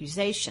the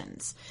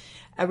accusations,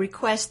 a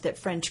request that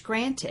French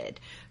granted,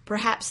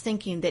 perhaps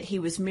thinking that he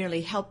was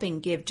merely helping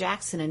give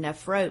Jackson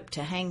enough rope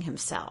to hang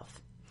himself.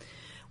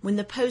 When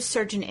the post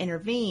surgeon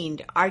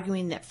intervened,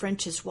 arguing that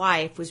French's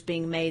wife was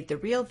being made the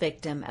real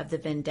victim of the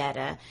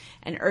vendetta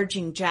and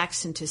urging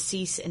Jackson to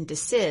cease and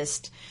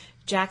desist,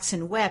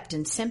 Jackson wept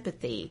in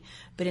sympathy,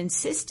 but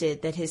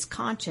insisted that his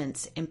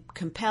conscience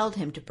compelled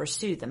him to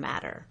pursue the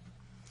matter.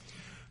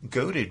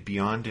 Goaded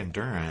beyond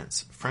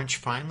endurance, French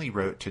finally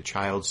wrote to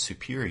Child's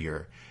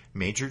superior,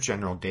 Major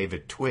General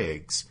David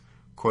Twiggs,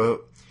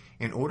 quote,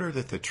 in order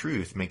that the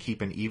truth may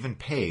keep an even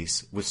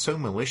pace with so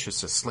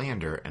malicious a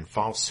slander and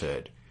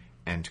falsehood,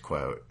 end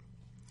quote.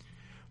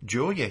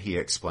 Julia, he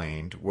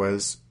explained,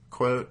 was,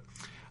 quote,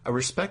 a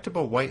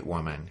respectable white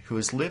woman who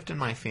has lived in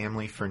my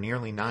family for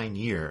nearly 9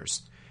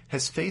 years,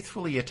 has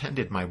faithfully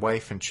attended my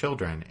wife and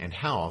children in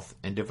health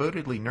and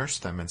devotedly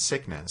nursed them in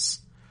sickness.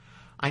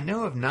 I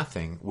know of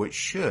nothing which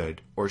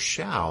should or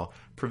shall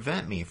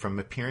prevent me from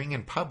appearing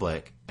in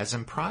public as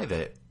in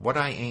private what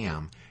I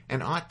am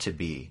and ought to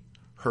be,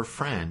 her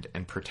friend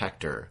and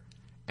protector,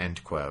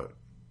 end quote.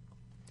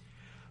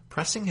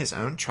 Pressing his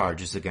own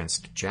charges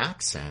against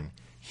Jackson,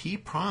 he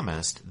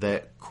promised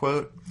that,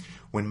 quote,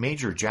 when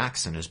Major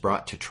Jackson is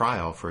brought to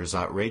trial for his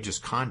outrageous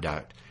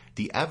conduct,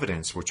 the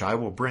evidence which I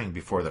will bring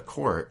before the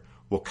court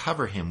will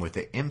cover him with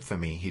the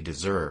infamy he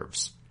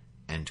deserves,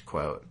 end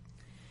quote.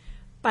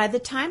 By the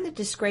time the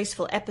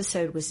disgraceful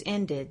episode was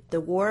ended,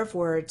 the war of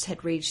words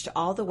had reached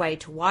all the way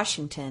to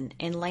Washington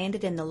and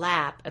landed in the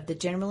lap of the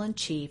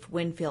General-in-Chief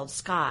Winfield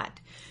Scott,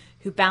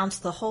 who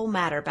bounced the whole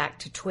matter back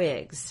to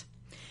Twiggs.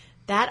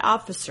 That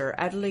officer,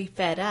 utterly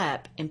fed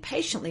up,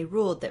 impatiently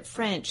ruled that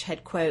French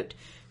had, quote,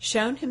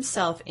 shown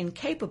himself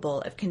incapable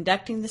of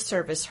conducting the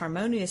service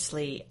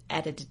harmoniously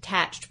at a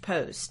detached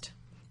post,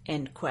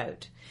 end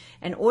quote,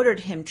 and ordered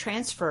him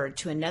transferred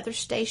to another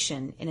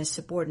station in a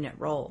subordinate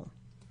role.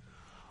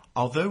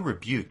 Although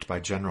rebuked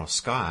by General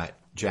Scott,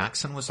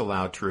 Jackson was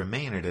allowed to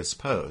remain at his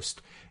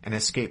post and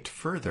escaped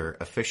further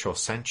official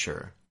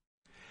censure.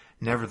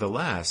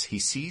 Nevertheless, he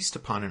seized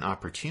upon an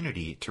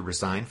opportunity to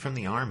resign from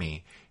the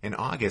Army in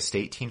August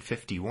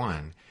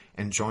 1851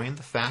 and joined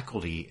the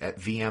faculty at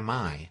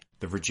VMI,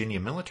 the Virginia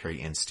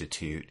Military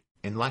Institute,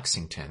 in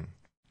Lexington.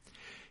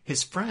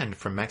 His friend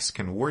from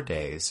Mexican War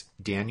days,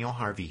 Daniel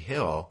Harvey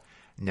Hill,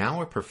 now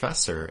a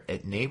professor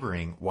at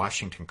neighboring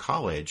Washington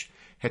College,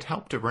 had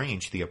helped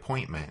arrange the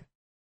appointment.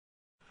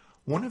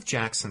 One of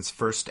Jackson's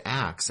first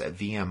acts at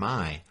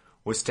VMI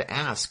was to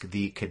ask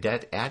the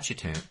cadet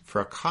adjutant for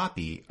a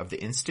copy of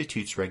the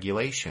Institute's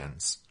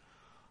regulations.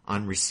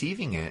 On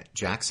receiving it,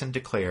 Jackson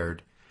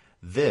declared,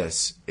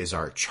 "This is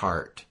our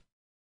chart."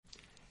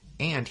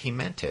 And he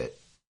meant it.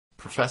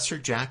 Professor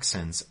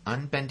Jackson's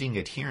unbending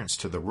adherence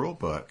to the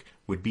rulebook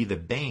would be the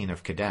bane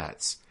of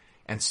cadets,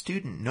 and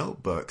student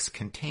notebooks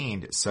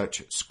contained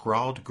such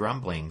scrawled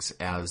grumblings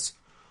as,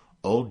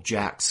 "Old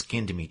Jack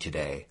skinned me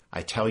today,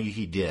 I tell you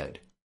he did,"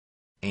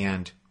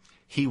 and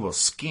 "He will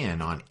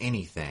skin on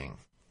anything."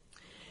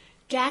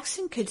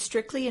 Jackson could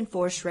strictly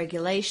enforce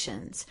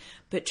regulations,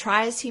 but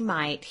try as he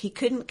might, he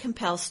couldn't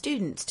compel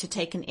students to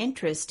take an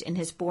interest in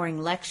his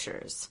boring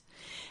lectures.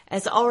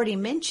 As already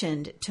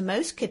mentioned, to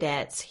most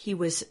cadets he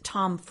was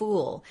Tom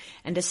Fool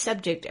and a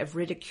subject of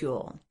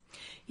ridicule.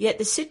 Yet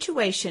the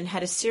situation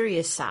had a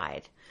serious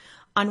side.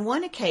 On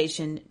one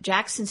occasion,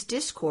 Jackson's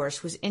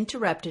discourse was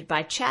interrupted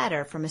by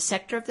chatter from a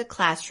sector of the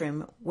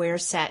classroom where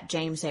sat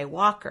James A.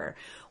 Walker,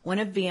 one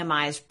of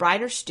VMI's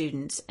brighter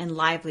students and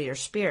livelier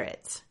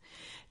spirits.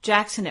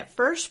 Jackson at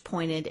first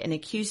pointed an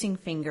accusing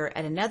finger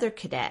at another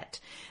cadet,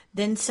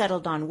 then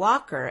settled on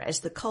Walker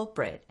as the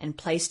culprit and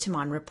placed him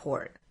on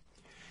report.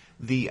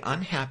 The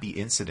unhappy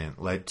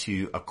incident led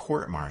to a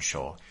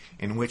court-martial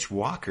in which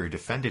Walker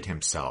defended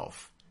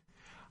himself.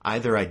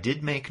 "Either I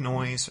did make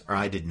noise or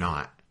I did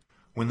not.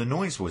 When the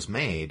noise was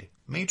made,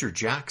 Major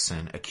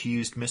Jackson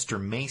accused Mr.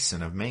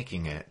 Mason of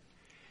making it.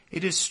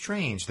 It is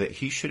strange that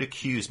he should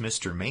accuse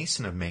Mr.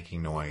 Mason of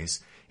making noise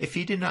if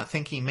he did not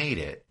think he made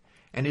it,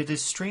 and it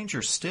is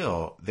stranger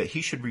still that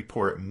he should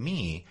report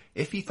me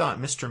if he thought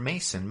Mr.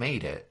 Mason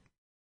made it."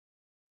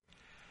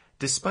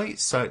 Despite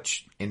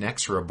such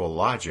inexorable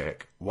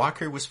logic,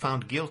 Walker was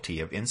found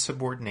guilty of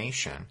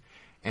insubordination,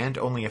 and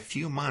only a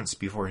few months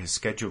before his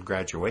scheduled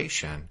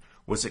graduation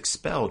was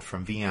expelled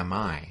from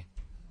VMI.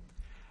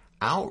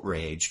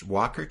 Outraged,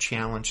 Walker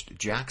challenged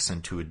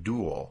Jackson to a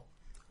duel.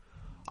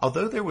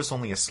 Although there was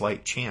only a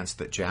slight chance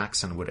that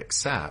Jackson would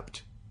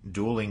accept,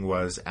 dueling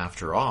was,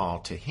 after all,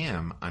 to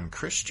him,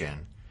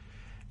 unchristian,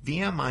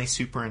 VMI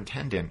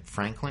Superintendent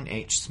Franklin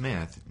H.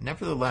 Smith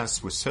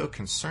nevertheless was so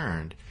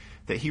concerned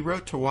that he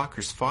wrote to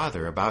Walker's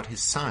father about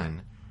his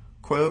son,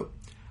 quote,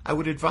 "I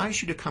would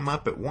advise you to come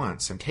up at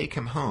once and take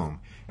him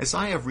home, as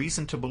I have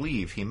reason to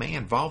believe he may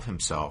involve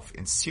himself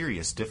in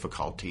serious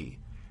difficulty."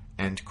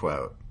 End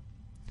quote.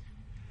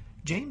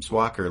 James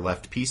Walker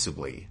left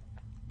peaceably,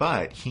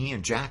 but he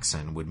and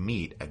Jackson would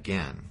meet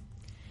again.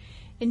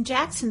 In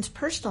Jackson's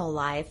personal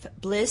life,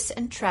 bliss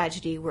and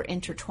tragedy were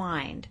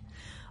intertwined.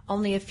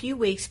 Only a few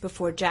weeks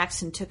before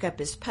Jackson took up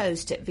his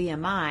post at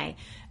VMI,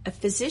 a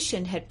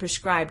physician had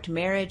prescribed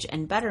marriage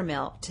and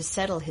buttermilk to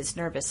settle his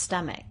nervous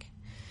stomach.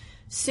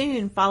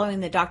 Soon following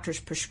the doctor's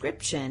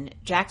prescription,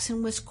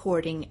 Jackson was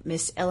courting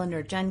Miss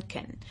Eleanor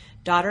Junkin,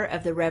 daughter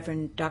of the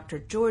Reverend Dr.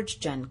 George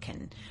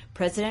Junkin,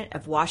 president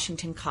of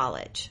Washington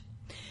College.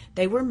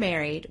 They were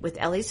married, with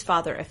Ellie's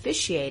father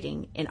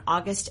officiating, in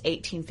August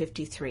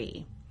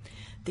 1853.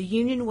 The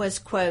union was,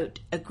 quote,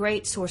 "a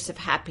great source of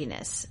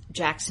happiness,"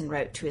 Jackson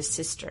wrote to his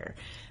sister,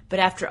 but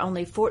after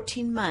only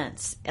 14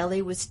 months,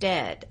 Ellie was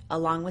dead,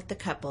 along with the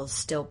couple's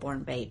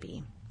stillborn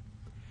baby.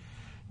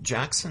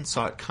 Jackson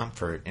sought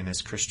comfort in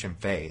his Christian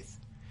faith.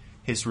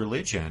 His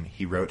religion,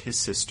 he wrote his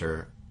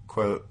sister,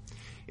 quote,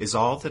 "is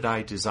all that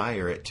I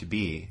desire it to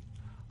be.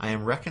 I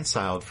am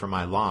reconciled for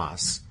my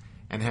loss,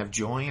 and have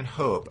joy and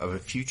hope of a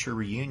future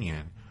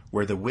reunion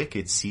where the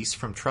wicked cease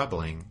from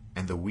troubling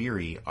and the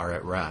weary are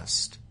at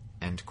rest."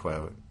 End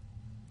quote.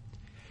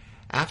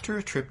 After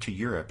a trip to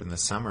Europe in the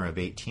summer of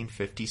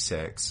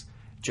 1856,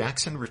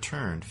 Jackson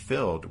returned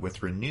filled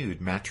with renewed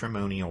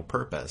matrimonial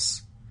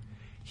purpose.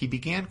 He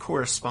began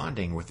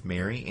corresponding with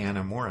Mary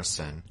Anna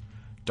Morrison,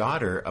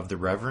 daughter of the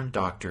Reverend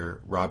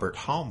Dr. Robert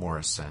Hall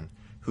Morrison,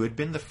 who had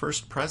been the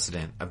first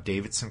president of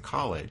Davidson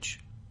College.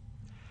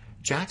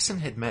 Jackson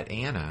had met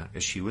Anna,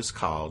 as she was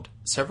called,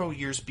 several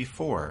years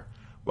before,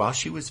 while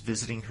she was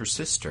visiting her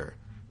sister,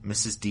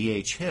 Mrs.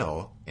 D.H.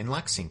 Hill, in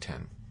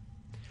Lexington.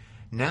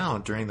 Now,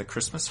 during the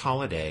Christmas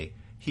holiday,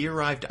 he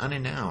arrived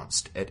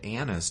unannounced at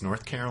Anna's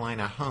North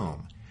Carolina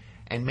home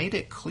and made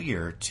it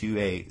clear to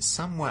a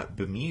somewhat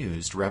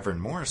bemused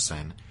Reverend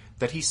Morrison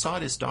that he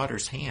sought his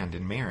daughter's hand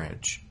in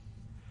marriage.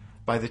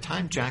 By the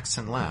time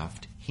Jackson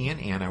left, he and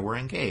Anna were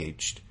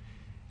engaged,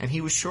 and he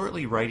was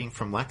shortly writing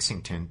from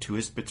Lexington to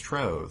his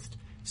betrothed,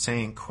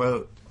 saying,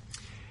 quote,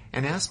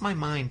 "And as my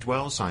mind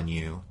dwells on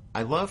you,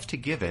 I love to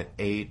give it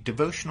a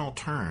devotional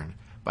turn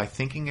by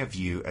thinking of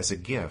you as a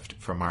gift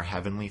from our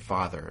Heavenly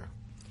Father."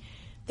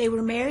 They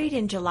were married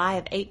in July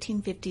of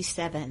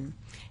 1857.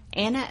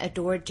 Anna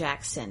adored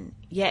Jackson,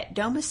 yet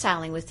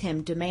domiciling with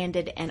him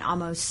demanded an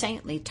almost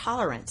saintly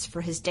tolerance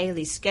for his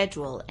daily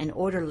schedule and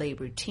orderly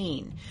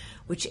routine,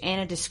 which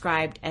Anna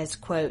described as,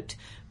 quote,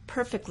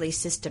 perfectly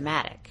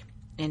systematic,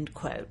 end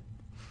quote.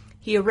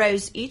 He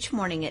arose each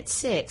morning at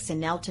 6 and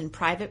knelt in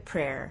private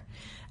prayer.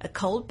 A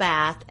cold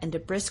bath and a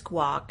brisk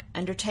walk,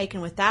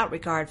 undertaken without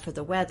regard for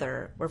the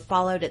weather, were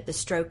followed at the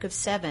stroke of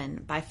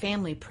 7 by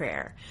family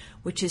prayer,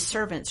 which his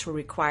servants were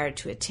required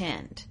to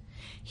attend.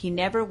 He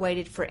never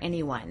waited for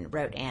anyone,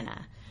 wrote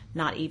Anna,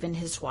 not even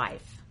his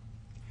wife.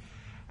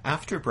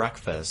 After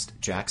breakfast,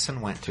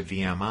 Jackson went to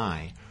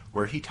VMI,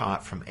 where he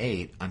taught from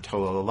 8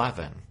 until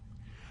 11.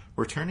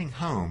 Returning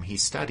home, he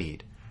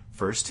studied,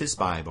 first his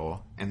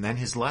Bible and then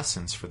his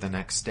lessons for the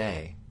next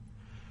day.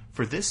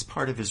 For this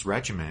part of his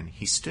regimen,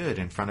 he stood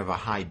in front of a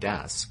high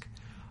desk,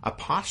 a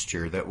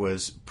posture that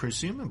was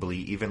presumably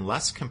even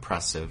less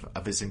compressive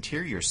of his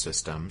interior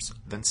systems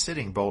than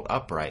sitting bolt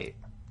upright.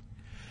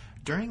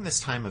 During this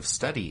time of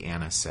study,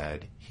 Anna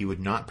said, he would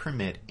not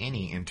permit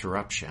any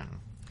interruption.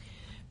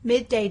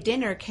 Midday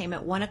dinner came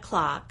at 1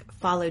 o'clock,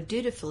 followed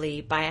dutifully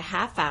by a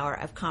half hour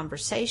of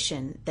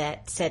conversation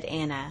that, said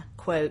Anna,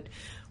 quote,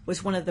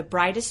 was one of the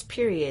brightest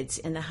periods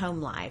in the home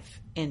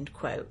life, end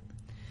quote.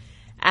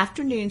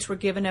 Afternoons were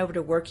given over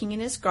to working in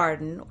his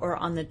garden or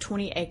on the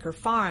 20-acre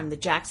farm the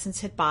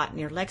Jacksons had bought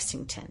near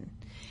Lexington.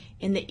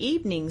 In the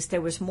evenings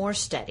there was more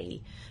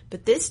study,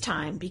 but this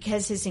time,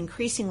 because his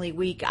increasingly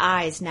weak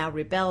eyes now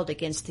rebelled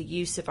against the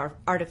use of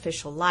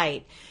artificial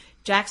light,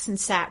 Jackson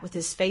sat with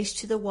his face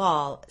to the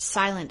wall,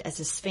 silent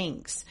as a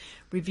sphinx,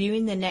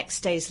 reviewing the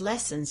next day's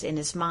lessons in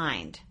his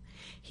mind.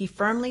 He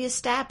firmly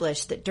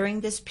established that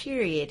during this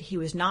period he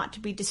was not to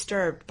be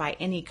disturbed by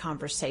any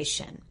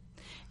conversation.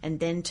 And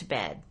then to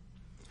bed.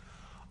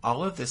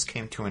 All of this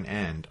came to an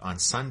end on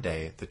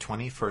Sunday, the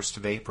 21st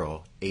of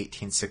April,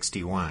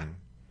 1861.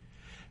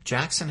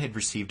 Jackson had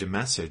received a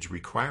message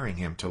requiring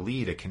him to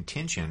lead a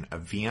contingent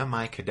of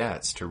VMI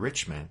cadets to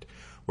Richmond,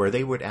 where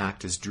they would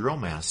act as drill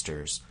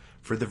masters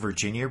for the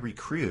Virginia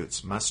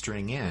recruits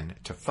mustering in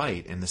to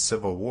fight in the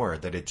Civil War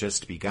that had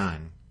just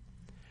begun.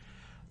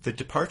 The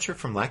departure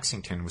from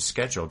Lexington was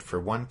scheduled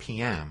for 1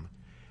 p.m.,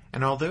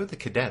 and although the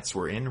cadets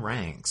were in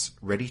ranks,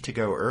 ready to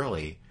go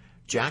early,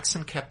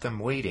 Jackson kept them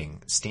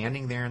waiting,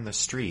 standing there in the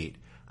street,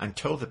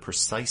 until the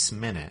precise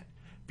minute,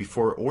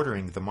 before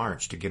ordering the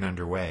march to get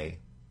underway.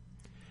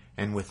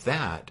 And with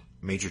that,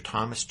 Major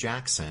Thomas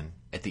Jackson,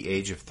 at the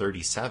age of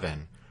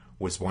 37,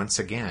 was once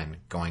again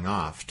going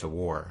off to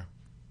war.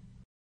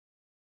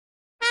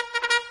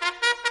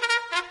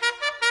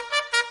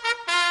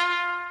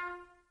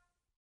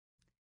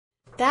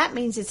 That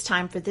means it's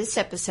time for this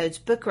episode's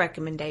book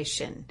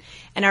recommendation.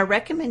 And our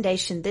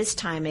recommendation this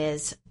time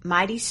is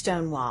Mighty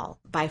Stonewall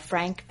by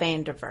Frank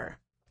Vandiver.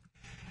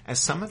 As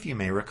some of you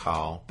may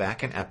recall,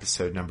 back in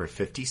episode number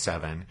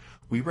 57,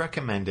 we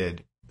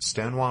recommended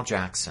Stonewall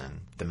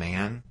Jackson, The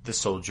Man, the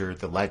Soldier,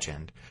 the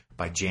Legend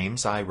by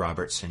James I.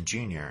 Robertson,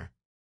 Jr.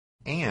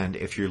 And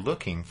if you're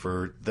looking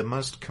for the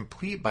most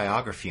complete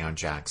biography on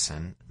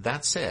Jackson,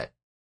 that's it.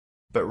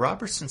 But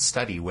Robertson's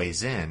study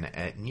weighs in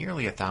at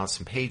nearly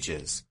 1,000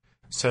 pages.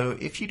 So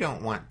if you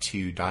don't want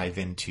to dive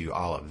into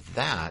all of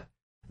that,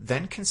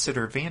 then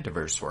consider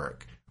Vandiver's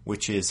work,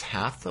 which is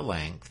half the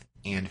length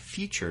and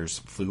features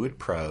fluid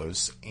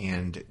prose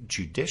and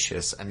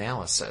judicious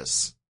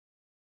analysis.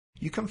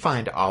 You can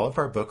find all of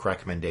our book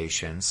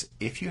recommendations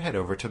if you head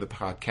over to the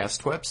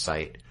podcast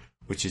website,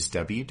 which is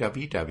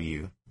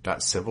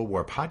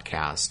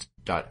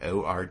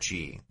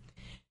www.civilwarpodcast.org.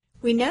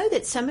 We know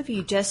that some of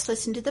you just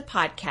listened to the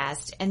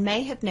podcast and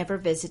may have never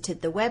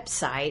visited the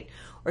website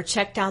or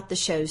checked out the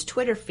show's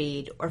Twitter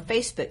feed or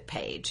Facebook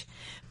page,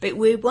 but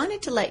we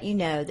wanted to let you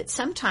know that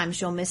sometimes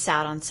you'll miss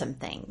out on some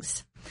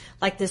things.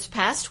 Like this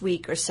past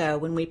week or so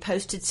when we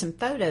posted some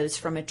photos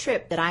from a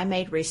trip that I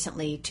made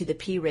recently to the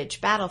Pea Ridge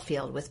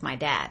battlefield with my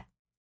dad.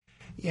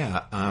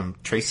 Yeah,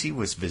 Tracy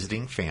was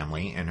visiting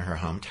family in her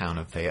hometown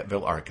of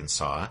Fayetteville,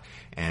 Arkansas,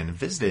 and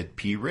visited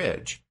Pea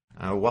Ridge,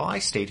 while I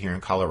stayed here in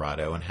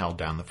Colorado and held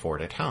down the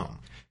fort at home.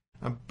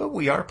 But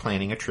we are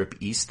planning a trip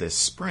east this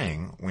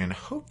spring when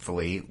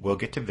hopefully we'll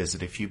get to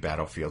visit a few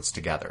battlefields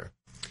together.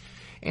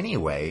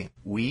 Anyway,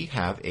 we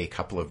have a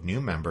couple of new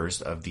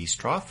members of the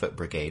Strawfoot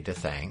Brigade to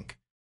thank.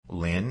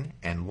 Lynn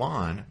and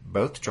Lon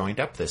both joined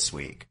up this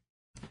week.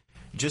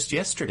 Just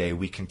yesterday,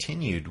 we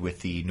continued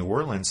with the New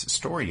Orleans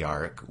story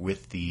arc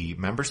with the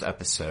members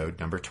episode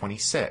number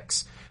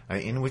 26,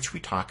 in which we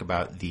talk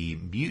about the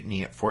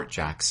mutiny at Fort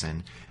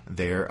Jackson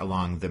there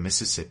along the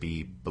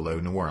Mississippi below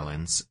New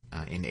Orleans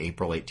in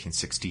April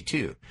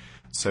 1862.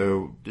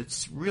 So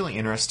it's really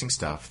interesting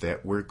stuff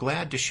that we're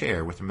glad to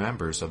share with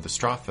members of the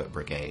Strawfoot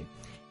Brigade.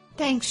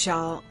 Thanks,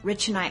 y'all.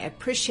 Rich and I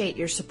appreciate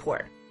your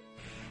support.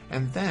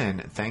 And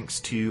then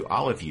thanks to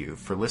all of you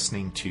for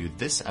listening to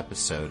this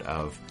episode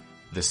of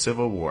The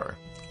Civil War,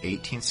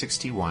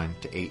 1861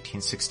 to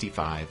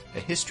 1865, a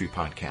history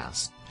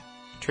podcast.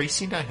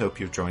 Tracy and I hope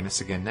you'll join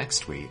us again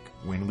next week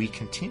when we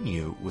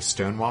continue with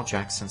Stonewall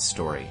Jackson's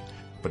story.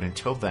 But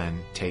until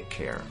then, take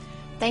care.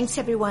 Thanks,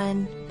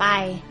 everyone.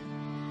 Bye.